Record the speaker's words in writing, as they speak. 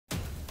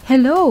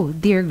Hello,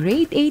 dear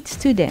grade 8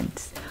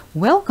 students.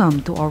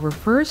 Welcome to our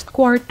first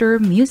quarter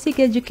Music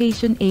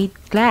Education 8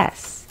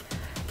 class.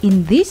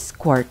 In this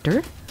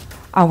quarter,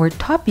 our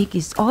topic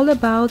is all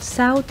about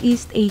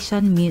Southeast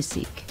Asian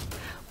music.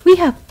 We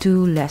have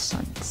two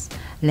lessons.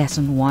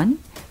 Lesson 1,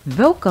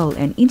 Vocal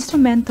and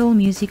Instrumental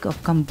Music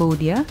of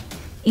Cambodia,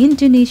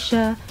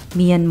 Indonesia,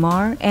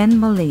 Myanmar, and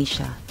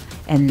Malaysia.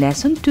 And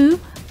Lesson 2,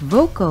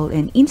 Vocal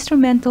and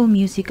Instrumental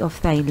Music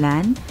of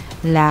Thailand,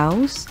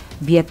 Laos,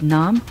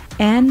 Vietnam,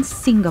 and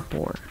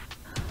Singapore.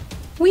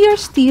 We are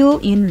still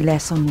in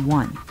Lesson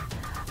 1,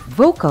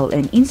 Vocal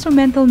and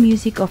Instrumental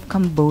Music of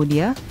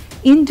Cambodia,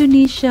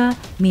 Indonesia,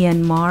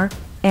 Myanmar,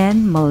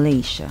 and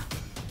Malaysia.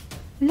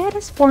 Let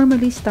us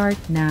formally start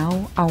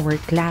now our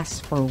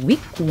class for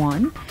Week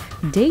 1,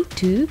 Day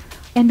 2,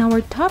 and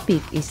our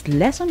topic is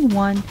Lesson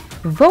 1,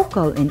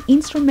 Vocal and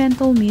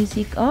Instrumental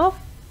Music of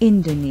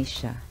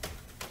Indonesia.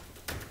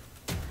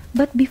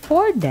 But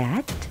before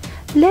that,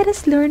 let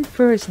us learn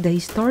first the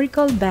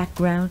historical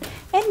background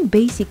and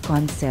basic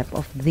concept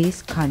of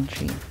this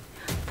country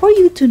for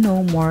you to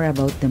know more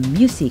about the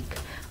music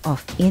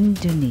of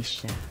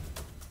Indonesia.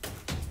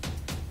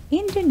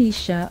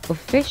 Indonesia,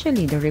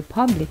 officially the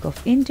Republic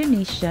of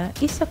Indonesia,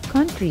 is a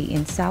country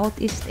in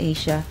Southeast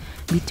Asia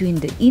between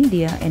the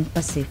India and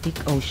Pacific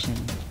Ocean.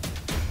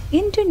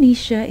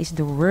 Indonesia is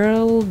the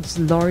world's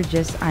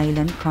largest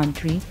island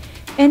country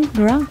and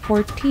ranked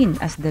 14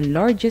 as the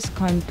largest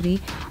country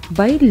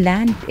by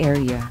land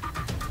area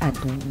at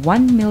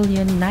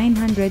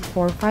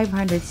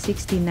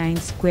 1,904,569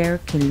 square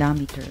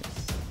kilometers.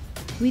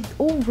 With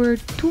over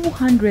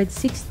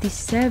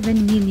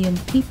 267 million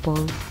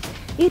people,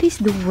 it is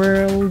the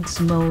world's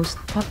most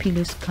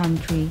populous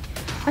country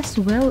as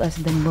well as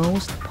the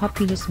most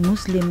populous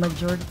Muslim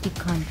majority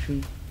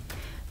country.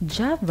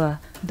 Java,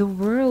 the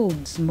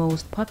world's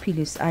most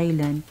populous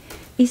island,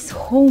 is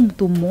home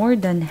to more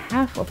than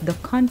half of the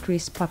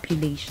country's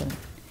population.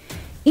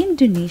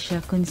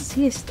 Indonesia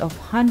consists of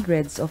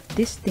hundreds of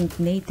distinct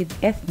native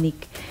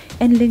ethnic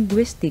and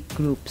linguistic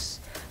groups,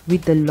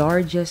 with the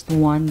largest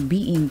one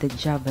being the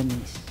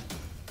Javanese.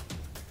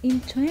 In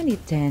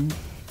 2010,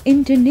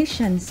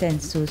 Indonesian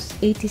census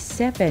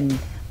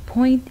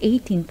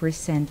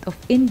 87.18%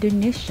 of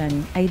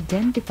Indonesians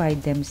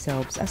identified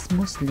themselves as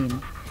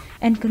Muslim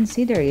and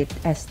consider it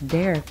as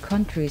their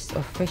country's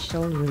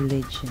official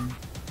religion.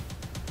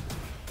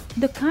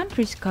 The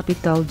country's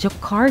capital,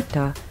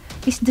 Jakarta,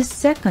 is the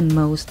second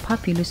most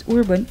populous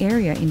urban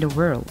area in the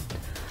world.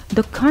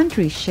 The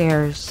country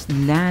shares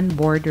land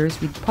borders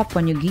with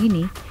Papua New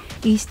Guinea,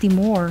 East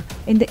Timor,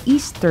 and the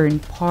eastern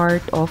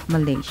part of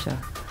Malaysia.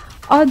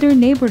 Other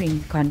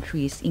neighboring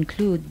countries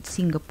include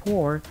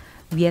Singapore,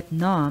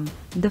 Vietnam,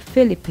 the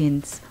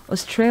Philippines,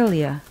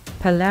 Australia,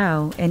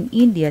 Palau, and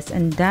India's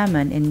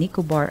Andaman and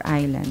Nicobar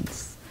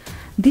Islands.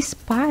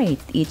 Despite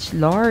its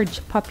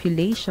large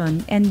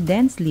population and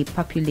densely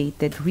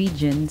populated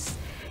regions,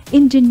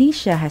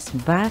 Indonesia has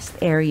vast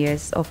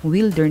areas of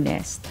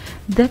wilderness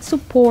that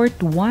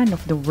support one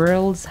of the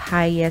world's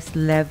highest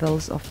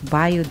levels of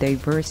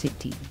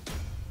biodiversity.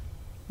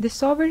 The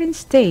sovereign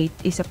state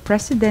is a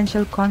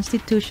presidential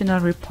constitutional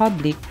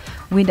republic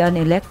with an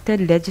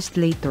elected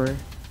legislature.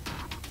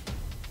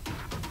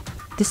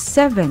 The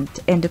seventh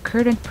and the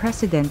current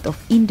president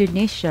of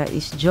Indonesia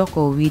is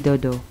Joko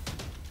Widodo.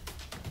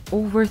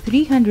 Over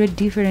 300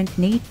 different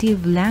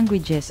native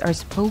languages are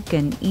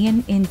spoken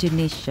in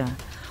Indonesia,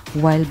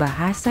 while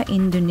Bahasa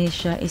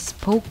Indonesia is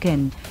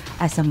spoken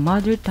as a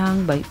mother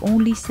tongue by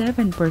only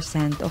 7%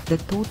 of the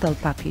total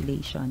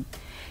population.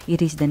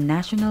 It is the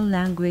national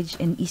language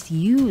and is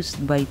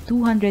used by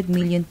 200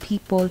 million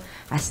people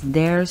as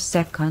their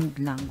second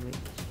language.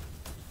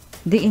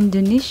 The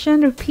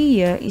Indonesian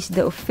rupiah is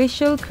the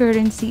official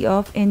currency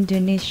of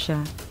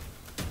Indonesia.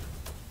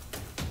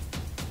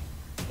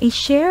 A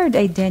shared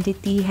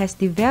identity has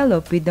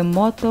developed with the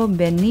motto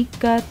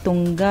Bhinneka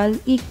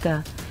Tunggal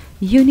Ika,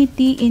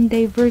 unity in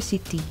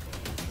diversity,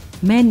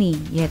 many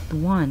yet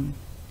one.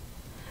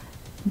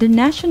 The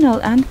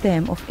national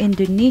anthem of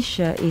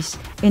Indonesia is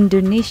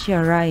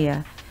Indonesia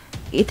Raya.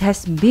 It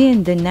has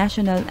been the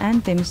national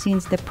anthem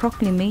since the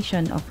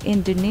proclamation of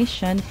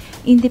Indonesian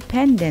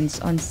independence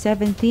on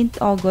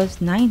 17th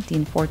August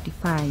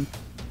 1945.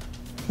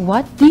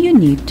 What do you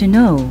need to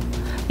know?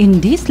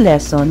 In this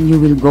lesson, you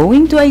will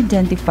going to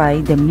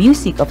identify the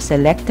music of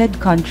selected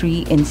country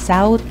in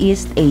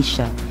Southeast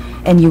Asia,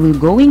 and you will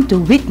going to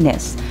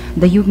witness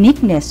the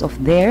uniqueness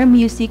of their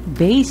music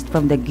based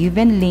from the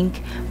given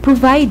link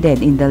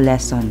provided in the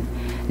lesson.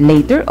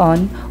 Later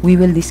on, we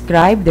will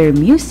describe their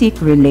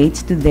music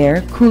relates to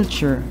their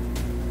culture.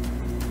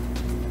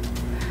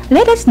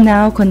 Let us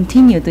now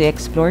continue to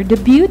explore the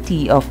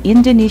beauty of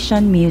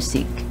Indonesian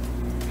music.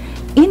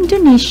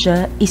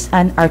 Indonesia is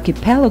an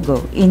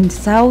archipelago in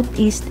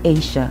Southeast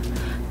Asia,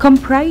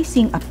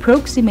 comprising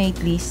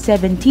approximately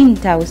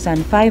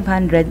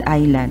 17,500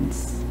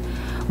 islands.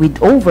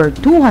 With over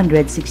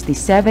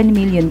 267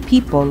 million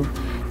people,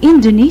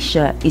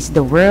 Indonesia is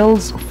the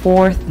world's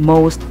fourth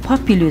most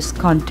populous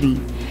country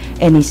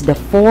and is the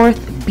fourth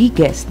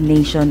biggest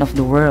nation of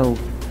the world.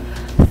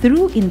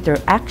 through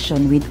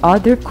interaction with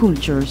other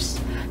cultures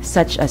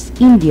such as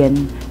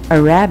Indian,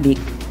 Arabic,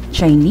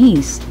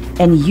 Chinese,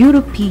 and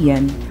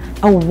European,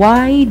 a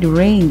wide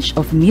range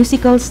of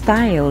musical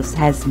styles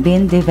has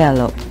been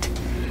developed.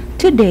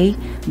 Today,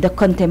 the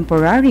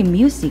contemporary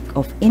music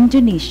of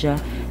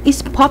Indonesia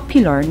is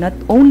popular not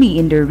only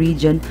in the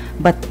region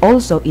but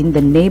also in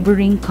the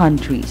neighboring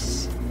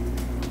countries.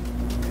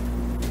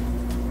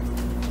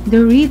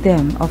 The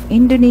rhythm of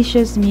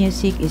Indonesia's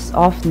music is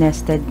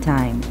off-nested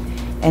time,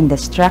 and the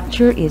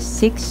structure is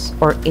 6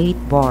 or 8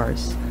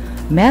 bars.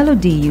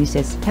 Melody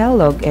uses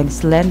pelog and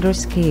slender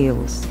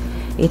scales.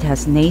 It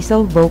has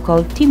nasal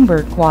vocal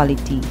timbre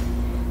quality.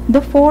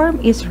 The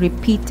form is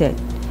repeated,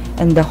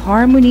 and the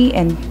harmony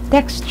and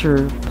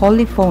texture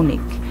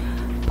polyphonic.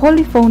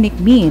 Polyphonic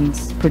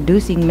means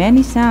producing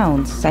many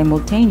sounds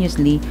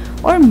simultaneously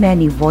or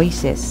many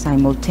voices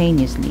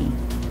simultaneously.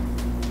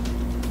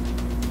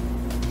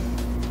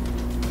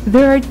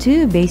 There are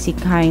two basic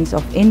kinds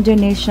of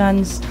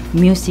Indonesian's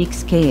music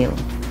scale.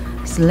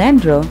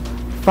 Slendro,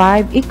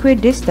 5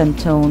 equidistant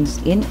tones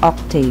in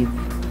octave,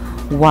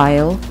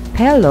 while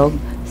pelog,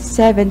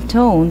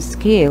 7-tone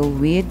scale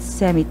with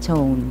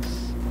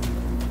semitones.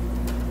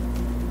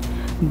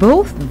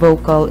 Both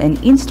vocal and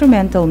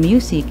instrumental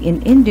music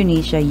in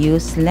Indonesia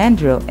use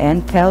slendro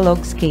and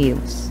pelog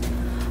scales.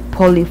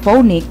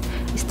 Polyphonic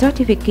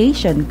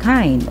stratification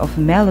kind of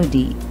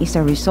melody is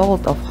a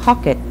result of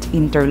Hocket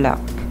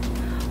interlock,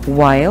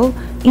 while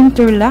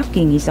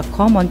interlocking is a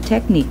common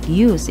technique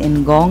used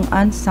in gong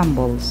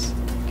ensembles.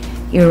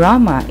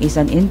 Irama is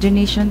an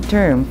Indonesian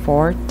term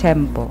for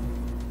tempo.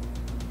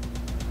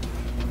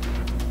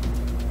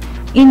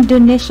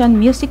 Indonesian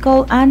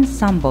musical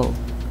ensemble,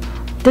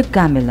 the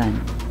Gamelan.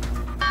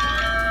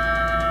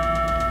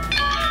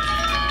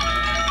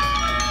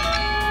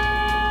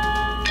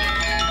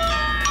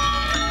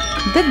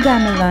 The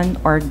gamelan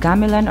or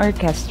gamelan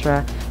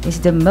orchestra is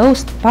the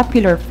most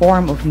popular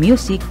form of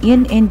music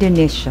in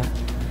Indonesia.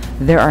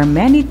 There are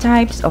many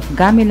types of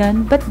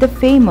gamelan, but the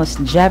famous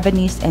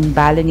Javanese and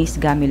Balinese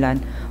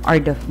gamelan are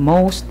the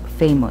most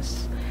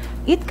famous.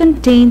 It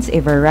contains a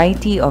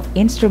variety of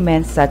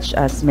instruments such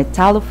as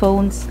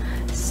metallophones,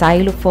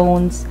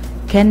 xylophones,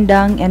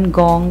 kendang and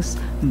gongs,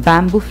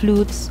 bamboo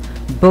flutes,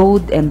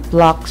 bowed and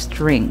plucked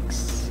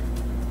strings.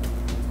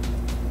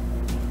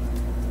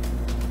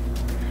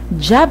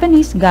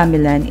 Javanese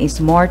gamelan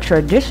is more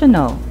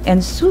traditional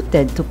and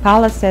suited to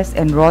palaces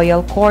and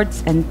royal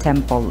courts and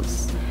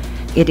temples.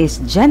 It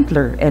is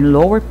gentler and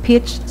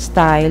lower-pitched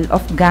style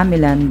of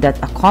gamelan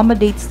that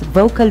accommodates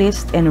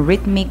vocalist and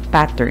rhythmic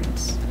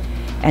patterns,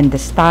 and the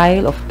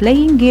style of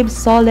playing gives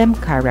solemn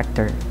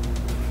character.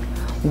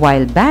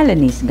 While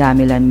Balinese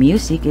gamelan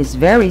music is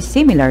very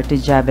similar to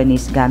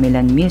Javanese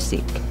gamelan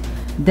music,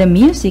 the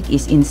music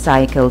is in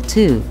cycle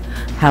too.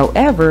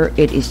 However,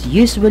 it is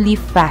usually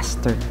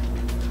faster.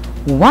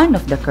 One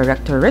of the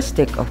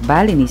characteristics of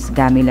Balinese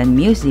gamelan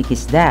music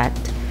is that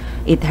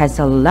it has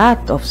a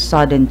lot of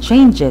sudden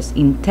changes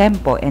in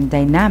tempo and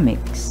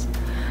dynamics.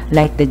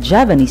 Like the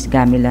Javanese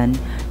gamelan,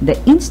 the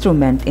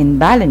instrument in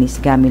Balinese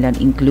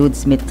gamelan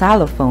includes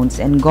metallophones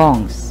and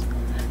gongs.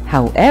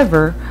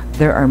 However,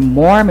 there are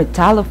more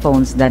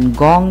metallophones than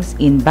gongs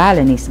in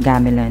Balinese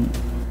gamelan.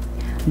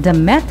 The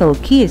metal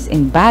keys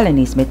in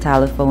Balinese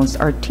metallophones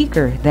are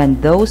thicker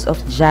than those of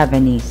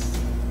Javanese.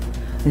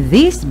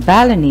 These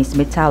Balinese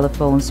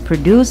metallophones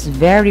produce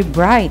very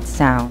bright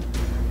sound.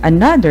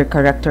 Another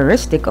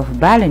characteristic of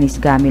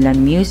Balinese gamelan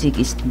music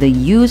is the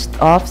use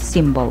of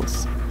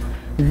cymbals.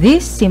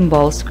 These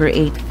cymbals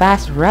create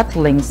fast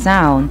rattling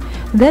sound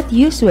that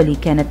usually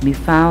cannot be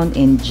found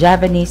in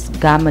Javanese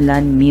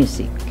gamelan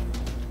music.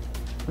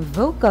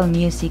 Vocal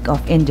music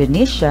of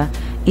Indonesia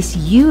is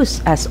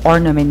used as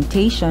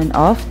ornamentation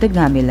of the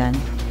gamelan.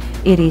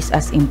 It is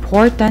as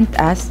important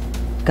as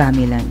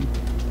gamelan.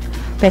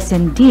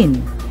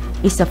 Pesendin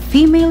is a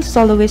female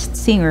soloist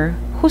singer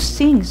who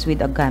sings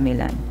with a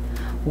gamelan,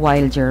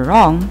 while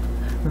Jerong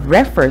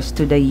refers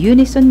to the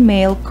unison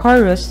male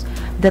chorus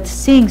that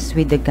sings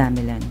with the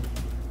gamelan.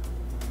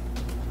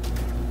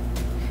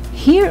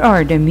 Here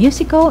are the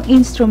musical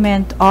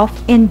instruments of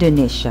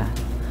Indonesia: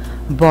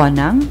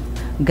 bonang,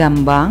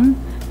 gambang,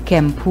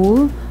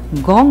 kempul,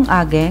 gong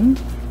ageng,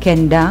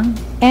 kendang,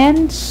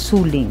 and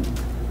suling.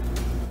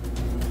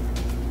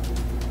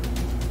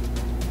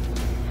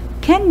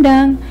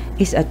 Kendang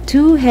is a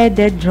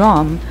two-headed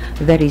drum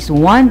that is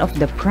one of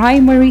the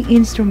primary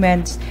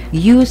instruments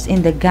used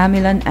in the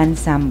gamelan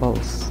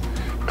ensembles,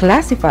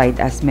 classified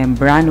as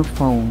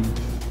membranophone.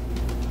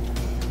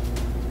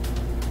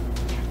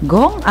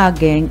 Gong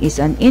ageng is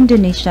an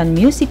Indonesian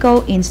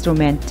musical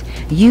instrument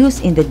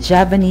used in the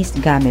Javanese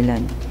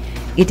gamelan.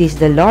 It is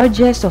the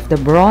largest of the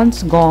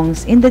bronze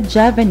gongs in the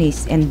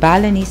Javanese and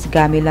Balinese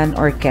gamelan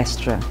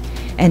orchestra,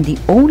 and the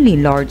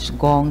only large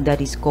gong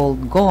that is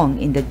called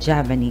gong in the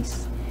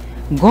Javanese.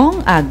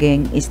 Gong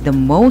ageng is the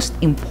most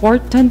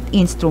important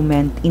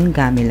instrument in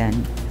gamelan.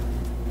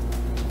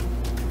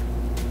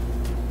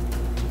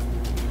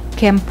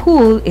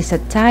 Kempul is a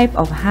type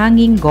of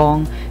hanging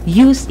gong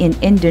used in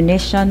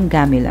Indonesian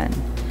gamelan.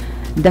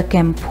 The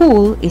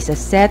kempul is a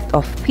set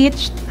of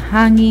pitched,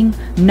 hanging,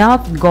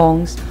 knobbed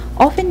gongs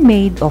often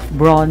made of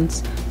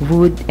bronze,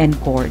 wood, and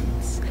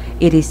cords.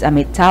 It is a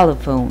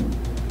metallophone.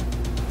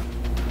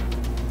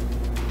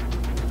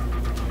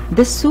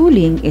 The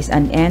suling is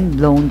an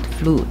end-blown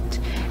flute.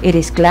 It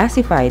is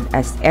classified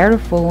as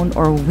aerophone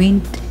or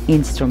wind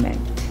instrument.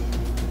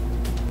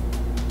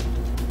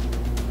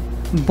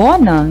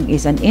 Bonang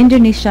is an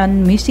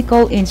Indonesian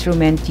musical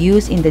instrument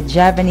used in the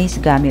Javanese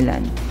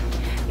gamelan.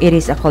 It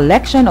is a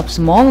collection of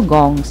small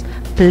gongs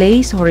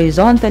placed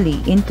horizontally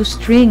into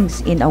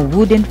strings in a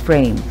wooden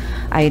frame,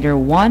 either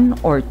 1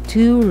 or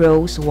 2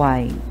 rows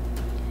wide.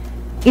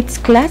 It's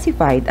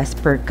classified as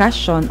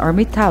percussion or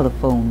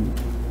metallophone.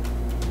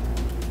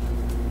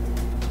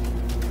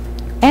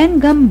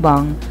 And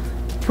gambang,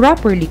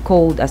 properly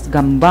called as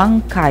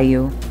gambang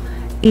kayo,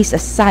 is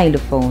a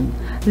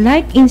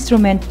xylophone-like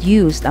instrument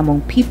used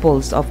among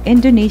peoples of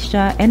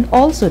Indonesia and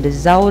also the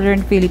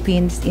southern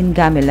Philippines in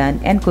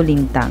gamelan and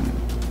kulintang.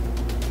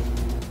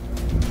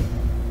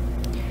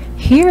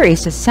 Here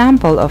is a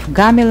sample of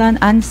gamelan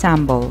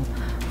ensemble.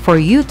 For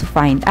you to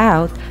find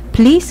out,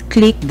 please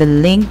click the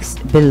links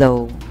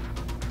below.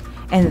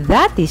 And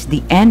that is the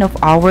end of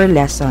our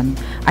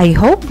lesson. I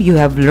hope you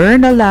have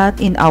learned a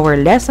lot in our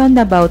lesson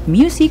about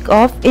music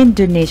of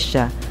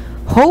Indonesia.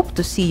 Hope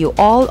to see you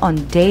all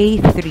on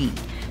day 3.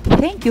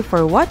 Thank you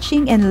for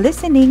watching and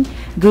listening.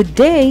 Good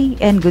day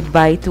and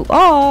goodbye to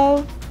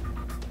all.